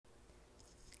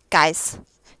Guys,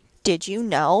 did you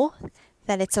know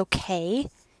that it's okay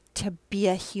to be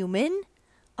a human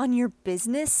on your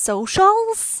business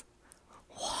socials?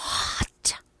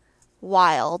 What?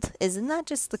 Wild. Isn't that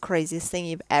just the craziest thing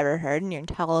you've ever heard in your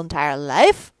whole entire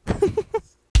life?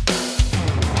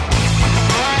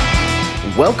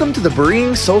 Welcome to the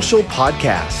Breeing Social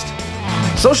Podcast.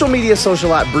 Social media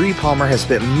socialite Bree Palmer has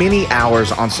spent many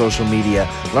hours on social media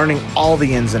learning all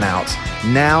the ins and outs.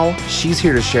 Now she's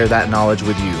here to share that knowledge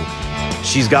with you.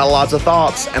 She's got lots of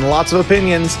thoughts and lots of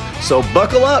opinions, so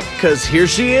buckle up because here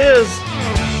she is.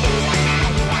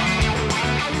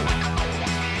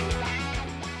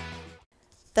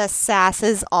 The sass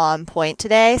is on point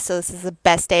today, so this is the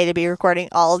best day to be recording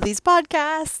all of these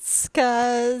podcasts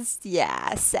because,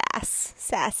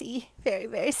 sassy. Very,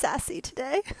 very sassy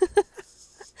today.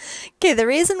 Okay, the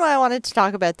reason why I wanted to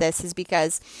talk about this is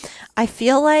because I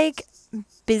feel like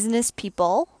business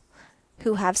people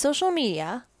who have social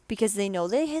media, because they know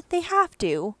they have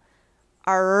to,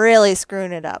 are really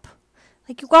screwing it up.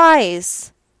 Like, you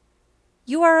guys,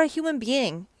 you are a human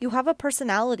being. You have a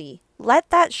personality. Let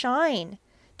that shine.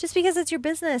 Just because it's your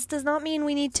business does not mean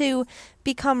we need to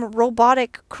become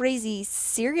robotic, crazy,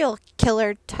 serial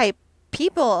killer type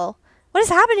people. What is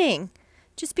happening?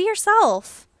 Just be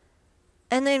yourself.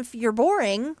 And then if you're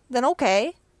boring, then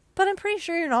okay. But I'm pretty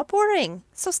sure you're not boring.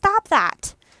 So stop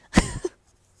that.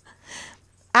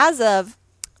 As of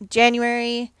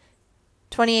January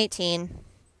 2018,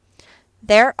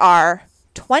 there are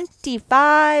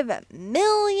 25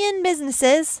 million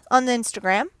businesses on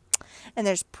Instagram. And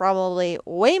there's probably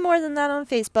way more than that on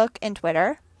Facebook and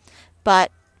Twitter.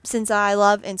 But since I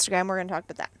love Instagram, we're going to talk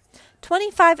about that.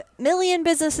 25 million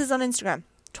businesses on Instagram.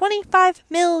 25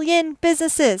 million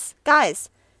businesses. Guys,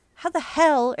 how the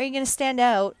hell are you going to stand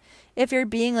out if you're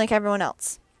being like everyone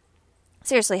else?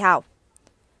 Seriously, how?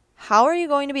 How are you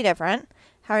going to be different?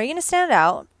 How are you going to stand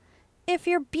out if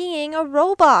you're being a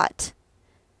robot?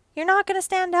 You're not going to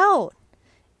stand out.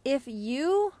 If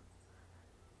you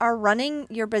are running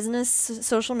your business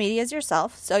social medias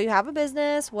yourself, so you have a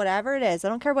business, whatever it is, I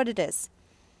don't care what it is.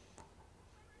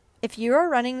 If you are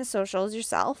running the socials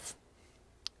yourself,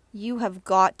 you have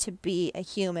got to be a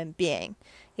human being.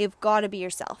 You've got to be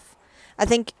yourself. I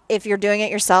think if you're doing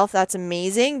it yourself, that's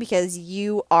amazing because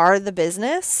you are the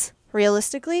business,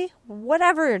 realistically.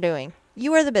 Whatever you're doing,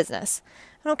 you are the business.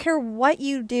 I don't care what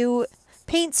you do.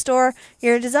 Paint store,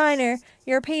 you're a designer,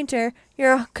 you're a painter,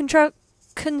 you're a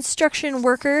construction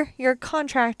worker, you're a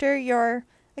contractor, you're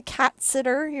a cat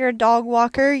sitter, you're a dog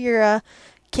walker, you're a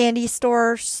candy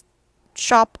store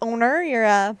shop owner, you're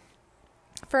a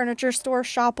furniture store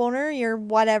shop owner, you're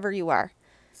whatever you are.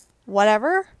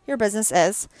 Whatever your business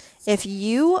is, if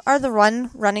you are the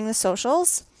one running the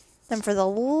socials, then for the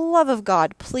love of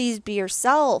God, please be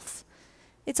yourself.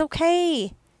 It's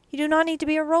okay. You do not need to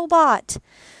be a robot.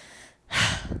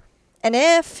 And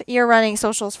if you're running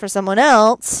socials for someone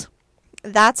else,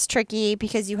 that's tricky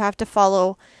because you have to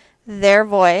follow their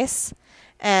voice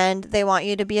and they want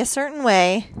you to be a certain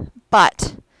way.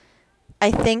 But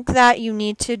I think that you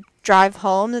need to drive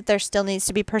home that there still needs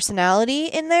to be personality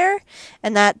in there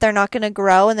and that they're not going to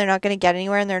grow and they're not going to get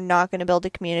anywhere and they're not going to build a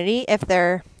community if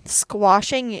they're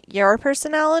squashing your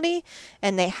personality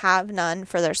and they have none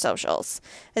for their socials.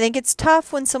 I think it's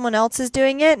tough when someone else is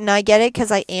doing it, and I get it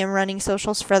because I am running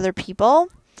socials for other people.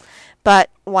 But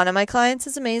one of my clients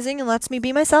is amazing and lets me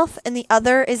be myself, and the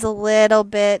other is a little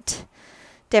bit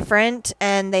different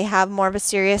and they have more of a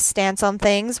serious stance on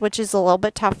things, which is a little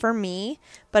bit tough for me,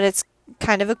 but it's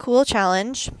kind of a cool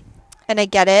challenge and I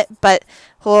get it. But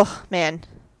oh man,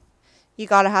 you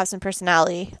gotta have some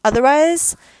personality.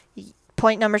 Otherwise,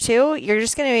 point number 2, you're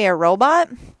just gonna be a robot.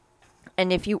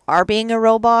 And if you are being a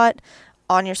robot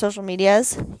on your social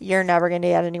medias, you're never gonna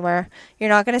get anywhere. You're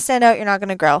not gonna stand out. You're not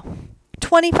gonna grow.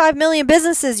 25 million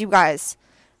businesses, you guys.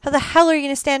 How the hell are you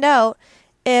going to stand out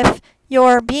if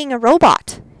you're being a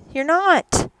robot? You're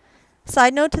not.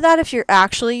 Side note to that, if you're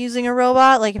actually using a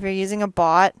robot, like if you're using a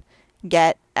bot,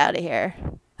 get out of here.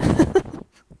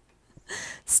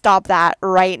 Stop that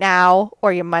right now,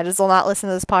 or you might as well not listen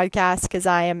to this podcast because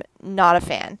I am not a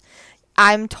fan.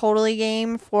 I'm totally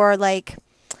game for like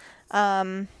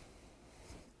apparently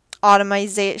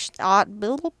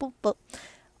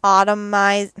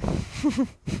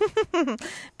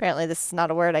this is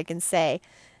not a word I can say.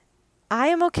 I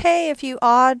am okay if you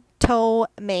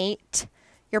automate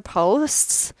your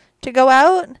posts to go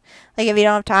out. Like if you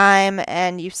don't have time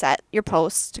and you set your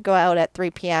posts to go out at 3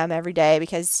 p.m. every day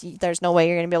because there's no way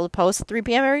you're going to be able to post at 3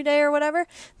 p.m. every day or whatever,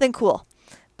 then cool.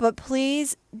 But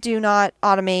please do not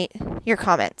automate your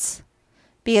comments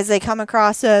because they come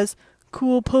across as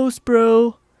cool post,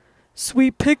 bro.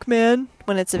 sweet pic, man,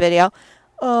 when it's a video.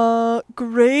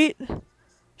 Great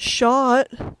shot.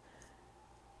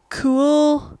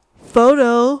 Cool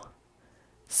photo.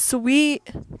 Sweet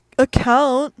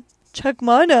account. Check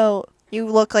mine out. You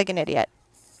look like an idiot.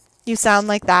 You sound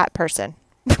like that person.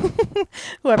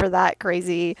 Whoever that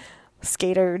crazy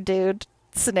skater dude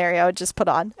scenario just put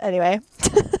on. Anyway.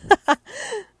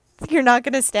 You're not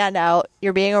going to stand out.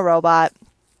 You're being a robot.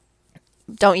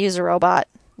 Don't use a robot.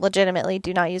 Legitimately,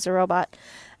 do not use a robot.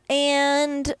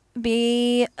 And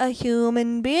be a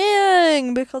human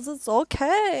being, because it's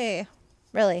okay.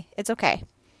 Really, it's okay.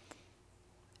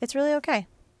 It's really okay.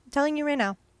 I'm telling you right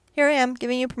now. Here I am,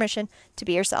 giving you permission to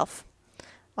be yourself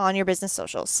on your business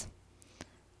socials.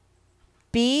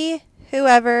 Be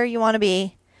whoever you want to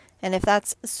be. And if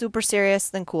that's super serious,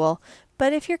 then cool.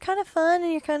 But if you're kind of fun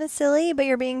and you're kind of silly, but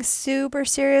you're being super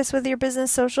serious with your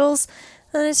business socials,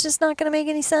 then it's just not going to make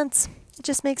any sense. It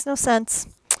just makes no sense.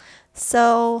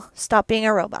 So stop being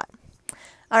a robot.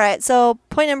 All right, so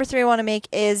point number 3 I want to make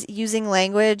is using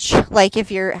language like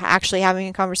if you're actually having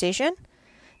a conversation.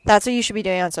 That's what you should be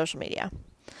doing on social media.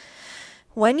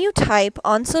 When you type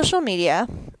on social media,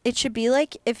 it should be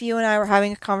like if you and I were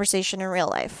having a conversation in real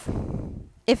life.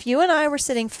 If you and I were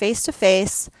sitting face to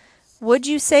face, would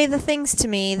you say the things to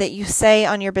me that you say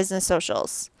on your business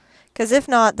socials? Because if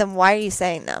not, then why are you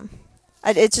saying them?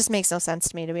 It just makes no sense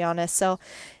to me, to be honest. So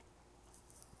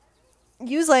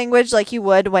use language like you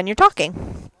would when you're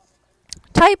talking.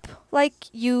 Type like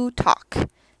you talk.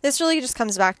 This really just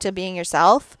comes back to being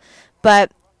yourself,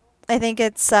 but I think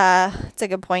it's a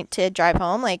good point to drive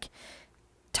home. Like,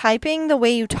 typing the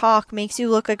way you talk makes you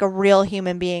look like a real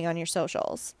human being on your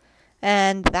socials,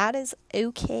 and that is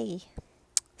okay.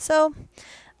 So,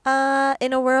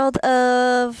 in a world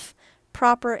of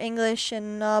proper English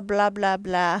and blah blah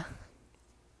blah,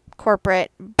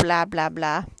 corporate blah blah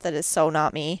blah, that is so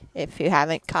not me. If you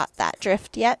haven't caught that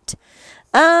drift yet,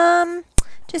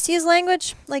 just use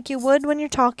language like you would when you're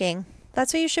talking.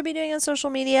 That's what you should be doing on social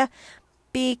media.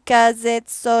 Because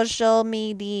it's social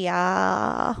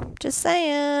media. Just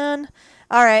saying.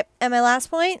 Alright, and my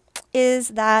last point is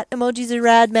that emojis are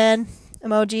rad, man.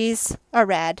 Emojis are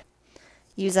rad.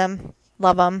 Use them.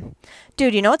 Love them.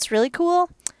 Dude, you know what's really cool?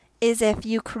 Is if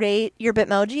you create your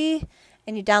Bitmoji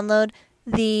and you download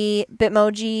the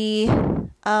Bitmoji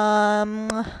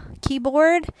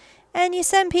keyboard and you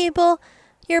send people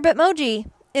your Bitmoji.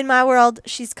 In my world,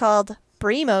 she's called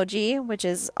Brimoji, which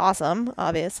is awesome,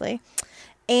 obviously.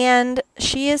 And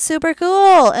she is super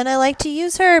cool, and I like to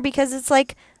use her because it's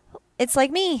like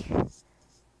me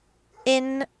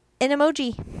in an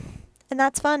emoji, and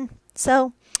that's fun.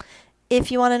 So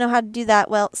if you want to know how to do that,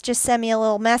 well, just send me a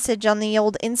little message on the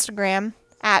old Instagram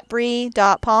at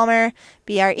bree.palmer,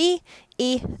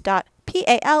 BREE.PALMER,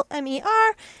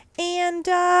 and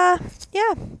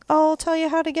yeah, I'll tell you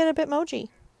how to get a Bitmoji.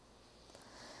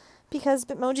 Because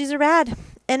Bitmojis are rad,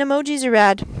 and emojis are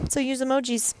rad, so use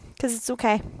emojis. Because it's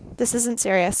okay. This isn't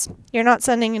serious. You're not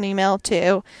sending an email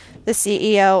to the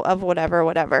CEO of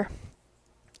whatever.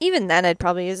 Even then, I'd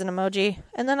probably use an emoji.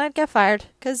 And then I'd get fired.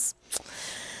 Because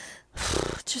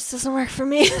it just doesn't work for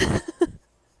me. It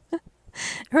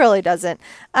really doesn't.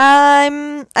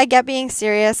 I get being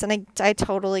serious, and I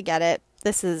totally get it.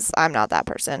 I'm not that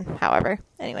person, however.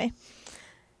 Anyway.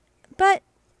 But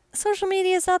social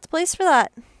media is not the place for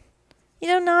that. You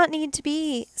do not need to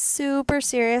be super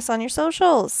serious on your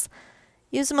socials.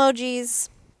 Use emojis,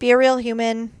 be a real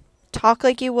human, talk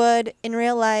like you would in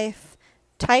real life,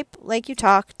 type like you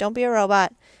talk, don't be a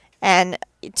robot, and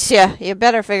yeah, you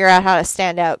better figure out how to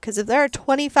stand out, because if there are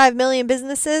 25 million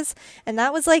businesses, and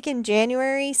that was like in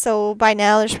January, so by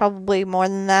now there's probably more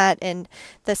than that, and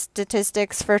the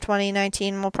statistics for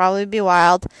 2019 will probably be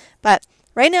wild, but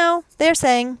right now they're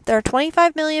saying there are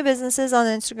 25 million businesses on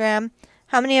Instagram.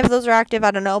 How many of those are active?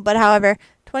 I don't know. But however,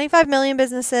 25 million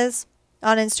businesses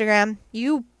on Instagram.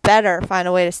 You better find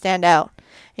a way to stand out.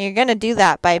 And you're going to do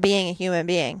that by being a human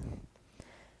being.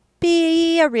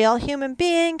 Be a real human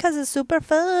being because it's super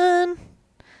fun.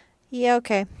 Yeah,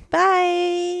 okay.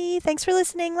 Bye. Thanks for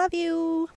listening. Love you.